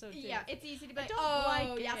other episode too. Yeah, it's easy to be I like, don't oh,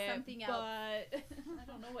 like yeah, it, something else. but I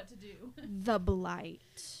don't know what to do. The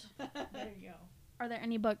Blight. There you go. Are there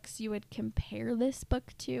any books you would compare this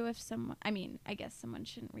book to if someone, I mean, I guess someone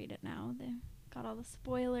shouldn't read it now. They got all the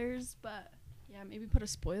spoilers, but Yeah, maybe put a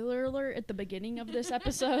spoiler alert at the beginning of this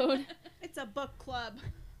episode. It's a book club.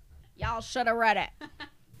 y'all should have read it.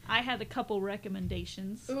 I had a couple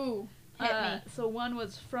recommendations. Ooh, hit me. So one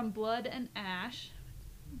was From Blood and Ash.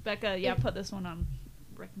 Becca, put this one on.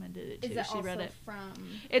 Recommended it too. Is it She read also it. from?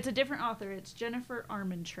 It's a different author. It's Jennifer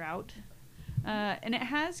Armentrout. And it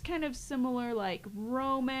has kind of similar like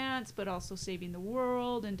romance, but also saving the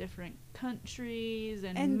world and different countries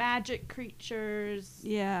and magic creatures.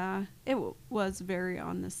 Yeah, it was very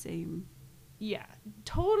on the same. Yeah,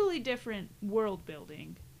 totally different world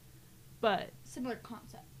building, but Similar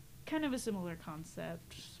concept. kind of a similar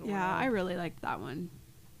concept. Sort Yeah, of. I really liked that one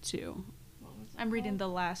too. I'm reading the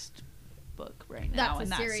last book right now in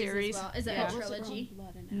that series. as well. Is it Yeah. a trilogy?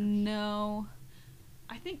 Blood and ash. No,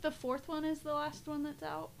 I think the 4th one is the last one that's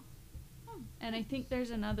out, and I think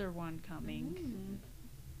there's another one coming.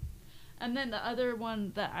 And then the other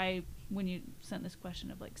one that when you sent this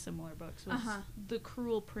question of like similar books, was The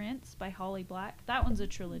Cruel Prince by Holly Black. That one's a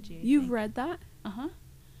trilogy. You've read that?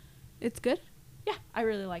 It's good. Yeah, I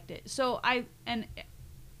really liked it. So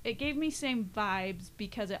it gave me same vibes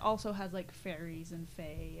because it also has like fairies and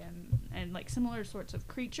fae and like similar sorts of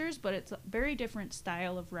creatures, but it's a very different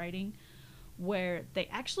style of writing where they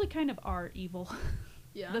actually kind of are evil.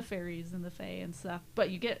 Yeah. The fairies and the fae and stuff. But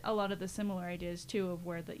you get a lot of the similar ideas too of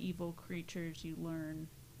where the evil creatures, you learn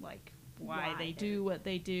like why they do what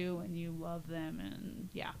they do and you love them, and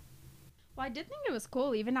yeah. Well, I did think it was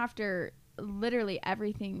cool, even after literally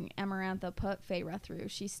everything Amarantha put Feyre through,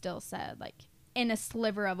 she still said, like, in a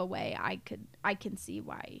sliver of a way, I can see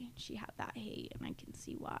why she had that hate, and I can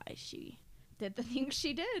see why she did the things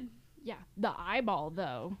she did. Yeah, the eyeball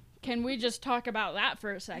though. Can we just talk about that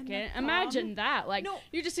for a second? Imagine that. Like,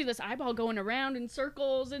 you just see this eyeball going around in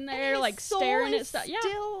circles in there, like staring at stuff. Yeah,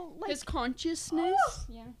 still, like, his consciousness.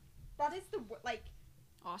 Yeah, That is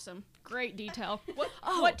awesome. Great detail.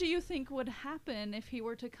 What do you think would happen if he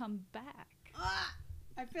were to come back?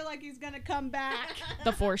 I feel like he's gonna come back.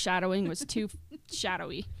 The foreshadowing was too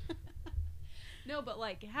shadowy. No, but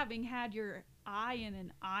like having had your eye in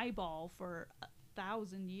an eyeball for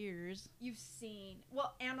 1,000 years. You've seen,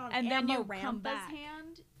 well, and on And then you come Amaranth's back.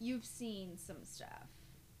 hand, you've seen some stuff.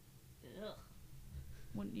 Ugh.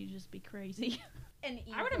 Wouldn't you just be crazy? And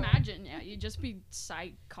I would imagine, yeah, you'd just be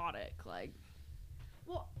psychotic. Like,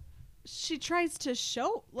 Well, She tries to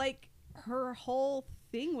show, like, her whole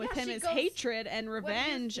thing with Yeah, him she is goes, hatred and "What are you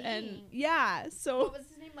revenge, and seeing?" yeah. So what was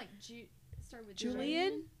his name? Like, started with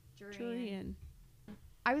Julian. Julian.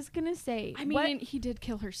 I was gonna say, I mean, he did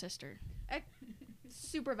kill her sister.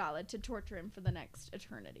 super valid to torture him for the next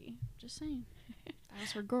eternity. Just saying. That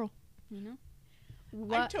was her girl, you know?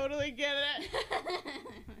 I totally get it.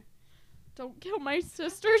 Don't kill my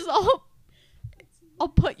sisters. I'll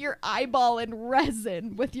put your eyeball in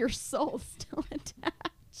resin with your soul still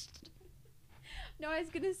attached. No, I was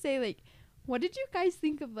gonna say, like, what did you guys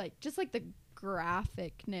think of, like, just like the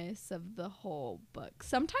graphicness of the whole book?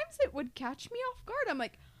 Sometimes it would catch me off guard. I'm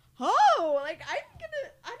like, oh, like, I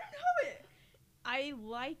don't know it. I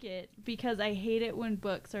like it because I hate it when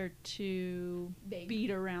books are too Vague. beat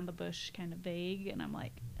around the bush, kind of vague, and I'm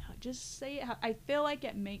like, just say it. I feel like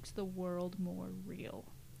it makes the world more real,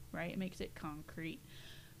 right? It makes it concrete.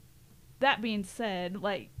 That being said,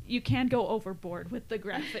 like, you can go overboard with the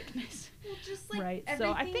graphicness. Well, just like Right,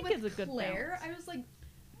 so everything I think with it's a good Claire, balance. I was like,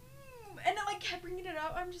 and I like kept bringing it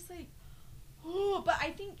up. I'm just like, oh, but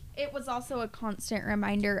I think it was also a constant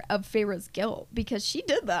reminder of Feyre's guilt because she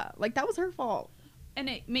did that. Like, that was her fault. And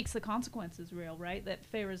it makes the consequences real, right? That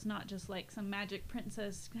Feyre's not just like some magic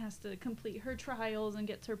princess has to complete her trials and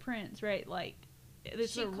gets her prince, right? Like,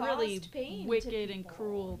 it's She a really caused pain to wicked and people,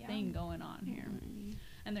 cruel yeah. thing going on here.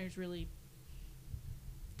 And there's really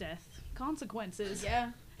death consequences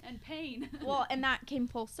Yeah. and pain. Well, and that came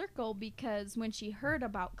full circle because when she heard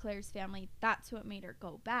about Claire's family, that's what made her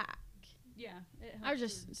go back. Yeah. I was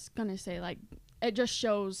just gonna say, like, it just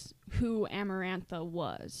shows who Amarantha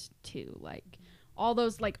was, too. Like, all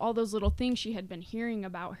those little things she had been hearing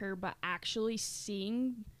about her, but actually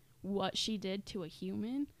seeing what she did to a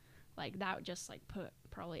human, like, that just, like, put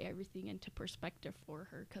probably everything into perspective for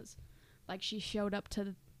her. Because, like, she showed up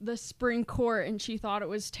to the spring court and she thought it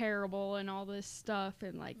was terrible and all this stuff.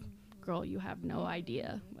 And, like, girl, you have no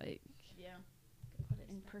idea. Like, Yeah. put it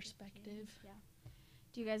in perspective.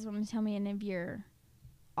 Do you guys want to tell me any of your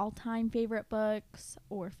all-time favorite books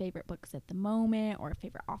or favorite books at the moment or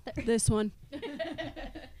favorite author? This one.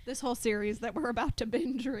 This whole series that we're about to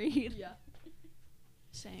binge read. Yeah.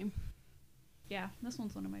 Same. Yeah, this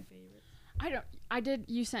one's one of my favorites.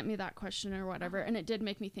 You sent me that question or whatever, and it did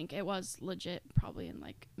make me think it was legit, probably in,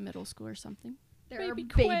 like, middle school or something. There are Baby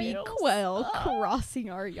baby quails. quail crossing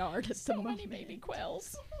our yard at the So moment. many baby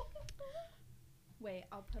quails. Wait,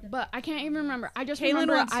 I'll put it. But I can't even remember. I just Kaylin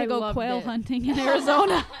remember wants I to go loved quail it. hunting in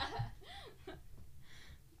Arizona.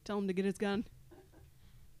 Tell him to get his gun.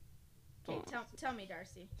 Okay, tell me,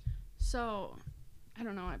 Darcy. So, I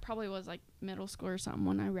don't know. It probably was, like, middle school or something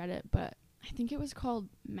when I read it, but I think it was called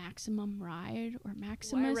Maximum Ride or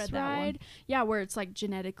Maximus read that one. Ride. Yeah, where it's like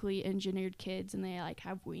genetically engineered kids and they like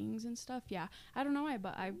have wings and stuff. Yeah, I don't know why,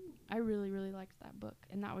 but I really, really liked that book.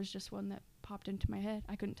 And that was just one that popped into my head.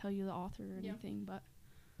 I couldn't tell you the author or anything, but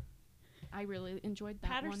I really enjoyed that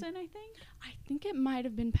Patterson, one. I think. I think it might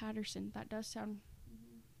have been Patterson. That does sound...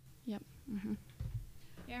 Yep. Mm-hmm.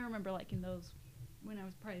 Yeah, I remember liking those when I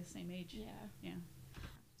was probably the same age. Yeah.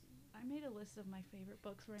 I made a list of my favorite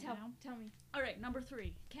books now. Tell me. All right, number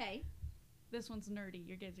 3. Okay. This one's nerdy.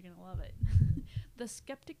 You guys are going to love it. The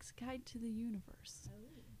Skeptic's Guide to the Universe.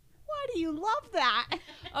 Why do you love that?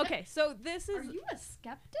 Okay, so this is... Are you a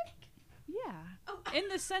skeptic? Yeah. Oh. In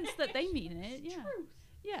the sense that they mean it. Yeah. Truth.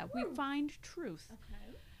 Yeah, we find truth.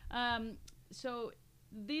 Okay. So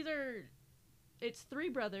these are... It's 3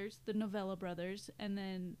 brothers, the Novella brothers, and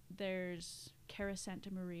then there's Cara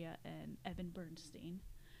Santa Maria and Evan Bernstein.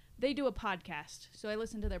 They do a podcast, so I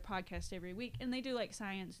listen to their podcast every week, and they do like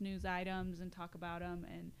science news items and talk about them,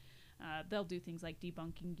 and they'll do things like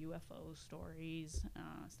debunking UFO stories,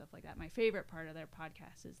 stuff like that. My favorite part of their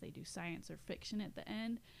podcast is they do science or fiction at the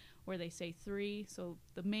end, where they say 3. So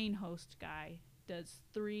the main host guy does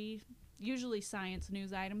 3, usually science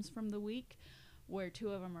news items from the week, where 2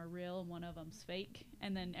 of them are real and 1 of them's fake,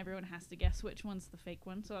 and then everyone has to guess which one's the fake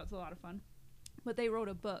one, so that's a lot of fun. But they wrote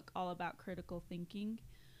a book all about critical thinking,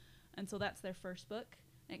 and so that's their first book.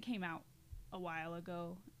 It came out a while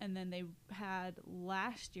ago, and then they had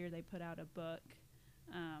last year they put out a book.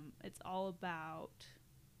 It's all about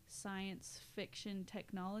science fiction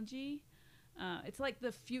technology. It's like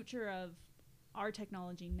the future of our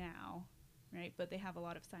technology now, right? But they have a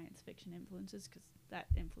lot of science fiction influences because that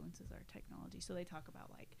influences our technology. So they talk about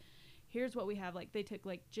like, here's what we have. Like they took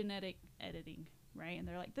like genetic editing, right? And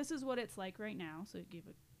they're like, this is what it's like right now. So it gave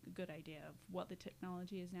a good idea of what the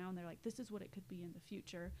technology is now, and they're like, this is what it could be in the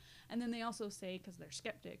future. And then they also say, because they're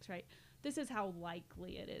skeptics, right, this is how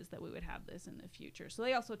likely it is that we would have this in the future. So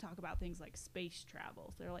they also talk about things like space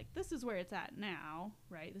travel. So they're like, this is where it's at now,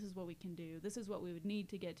 right? This is what we can do. This is what we would need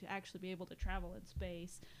to get to actually be able to travel in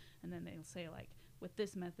space. And then they'll say like, with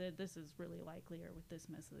this method this is really likely, or with this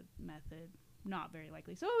method not very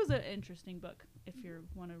likely. So it was an interesting book if you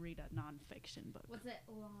want to read a nonfiction book. Was it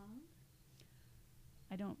long?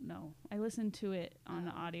 I don't know. I listened to it on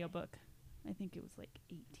an audiobook. I think it was like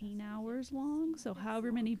 18 hours long. So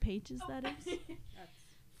however many pages that is.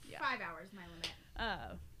 That's 5 hours, my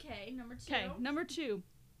limit. Okay, number 2. Okay, number 2.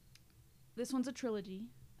 This one's a trilogy.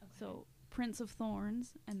 Okay. So Prince of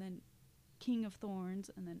Thorns, and then King of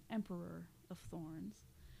Thorns, and then Emperor of Thorns.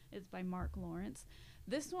 It's by Mark Lawrence.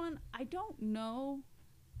 This one, I don't know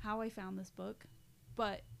how I found this book,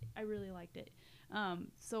 but I really liked it.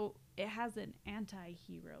 So it has an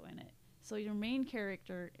anti-hero in it. So your main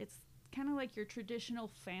character, it's kind of like your traditional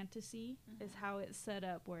fantasy is how it's set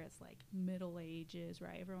up, where it's like Middle Ages,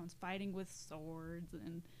 right? Everyone's fighting with swords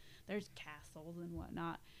and there's castles and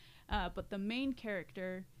whatnot. But the main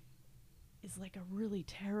character is like a really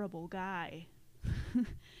terrible guy.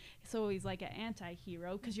 So he's like an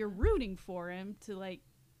anti-hero because you're rooting for him to like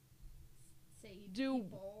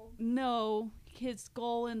People. No, his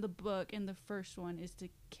goal in the book, in the first one, is to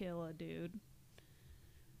kill a dude.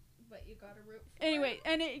 But you gotta root for Anyway,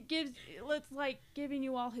 him. and it's like giving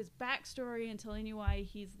you all his backstory and telling you why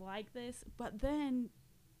he's like this. But then,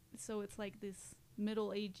 so it's like this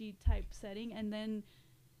middle-agey type setting, and then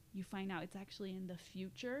you find out it's actually in the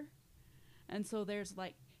future. And so there's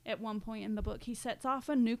like, at one point in the book, he sets off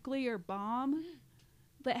a nuclear bomb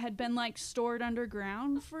that had been like stored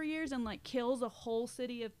underground for years and like kills a whole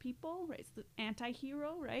city of people, right? It's the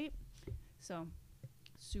anti-hero, right? So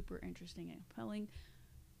super interesting and compelling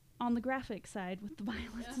on the graphic side with the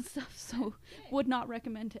violence and stuff. So would not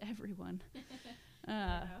recommend to everyone.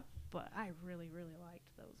 But I really, really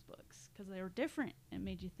liked those books because they were different and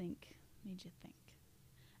made you think.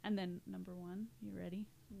 And then number 1, you ready?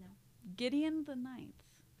 No. Gideon the Ninth.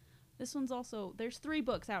 This one's also, there's 3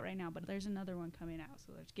 books out right now, but there's another one coming out.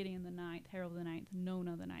 So there's Gideon the Ninth, Harold the Ninth,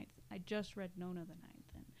 Nona the Ninth. I just read Nona the Ninth,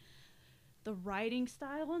 and the writing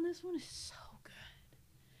style on this one is so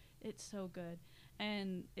good. It's so good,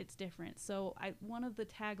 and it's different. So one of the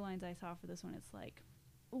taglines I saw for this one, it's like,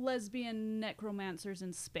 lesbian necromancers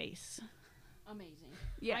in space. Amazing.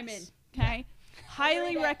 Yes. I'm in. Okay.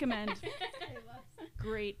 Highly recommend.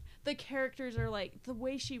 Great. The characters are like, the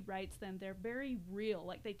way she writes them, they're very real.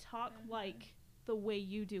 Like they talk like the way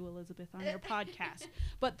you do, Elizabeth, on your podcast.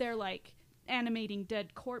 But they're like animating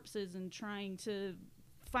dead corpses and trying to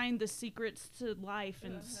find the secrets to life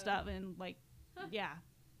and stuff. And like, yeah.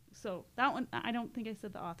 So that one, I don't think I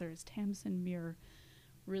said the author is Tamsin Muir.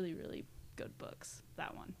 Really, really good books.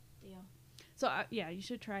 That one. Deal. So yeah, you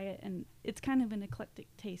should try it, and it's kind of an eclectic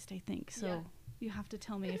taste, I think. So Yeah. you have to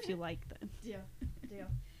tell me if you like them.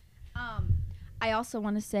 I also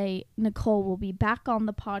want to say Nicole will be back on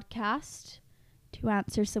the podcast to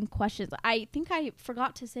answer some questions. I think I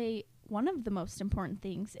forgot to say one of the most important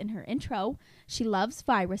things in her intro. She loves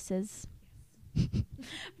viruses.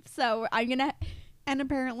 So I'm going to... And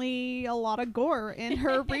apparently a lot of gore in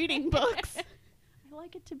her reading books. I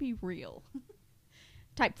like it to be real.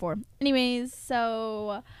 Type 4. Anyways,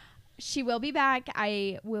 so she will be back.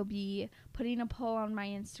 I will be putting a poll on my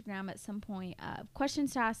Instagram at some point of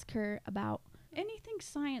questions to ask her about... Anything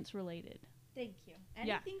science related. Thank you.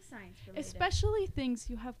 Yeah. Anything science related. Especially things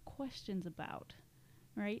you have questions about,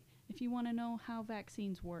 right? If you want to know how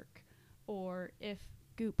vaccines work or if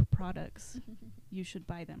Goop products, you should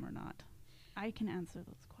buy them or not. I can answer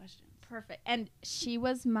those questions. Perfect. And she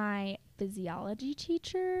was my physiology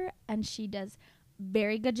teacher, and she does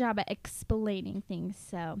very good job at explaining things.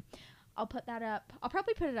 So I'll put that up. I'll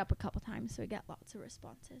probably put it up a couple times so we get lots of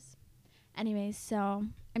responses. Anyways, so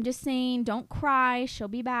I'm just saying, don't cry. She'll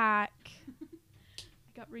be back.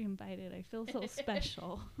 I got re-invited. I feel so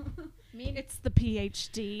special. It's the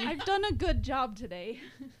PhD. I've done a good job today.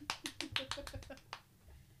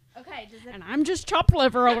 Okay. And I'm just chopped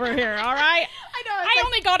liver over here, all right? I know. I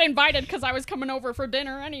only got invited because I was coming over for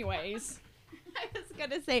dinner anyways. I was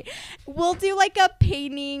going to say, we'll do like a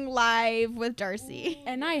painting live with Darcy.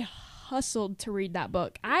 And I hustled to read that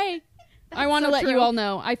book. I want to so let true. you all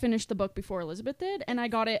know I finished the book before Elizabeth did, and I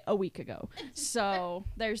got it a week ago. So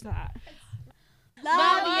there's that.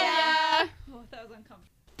 Love ya. Oh, that was uncomfortable.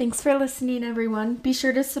 Thanks for listening, everyone. Be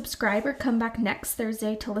sure to subscribe or come back next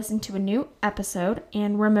Thursday to listen to a new episode.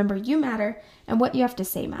 And remember, you matter, and what you have to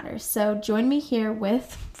say matters. So join me here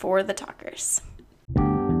with For the Talkers.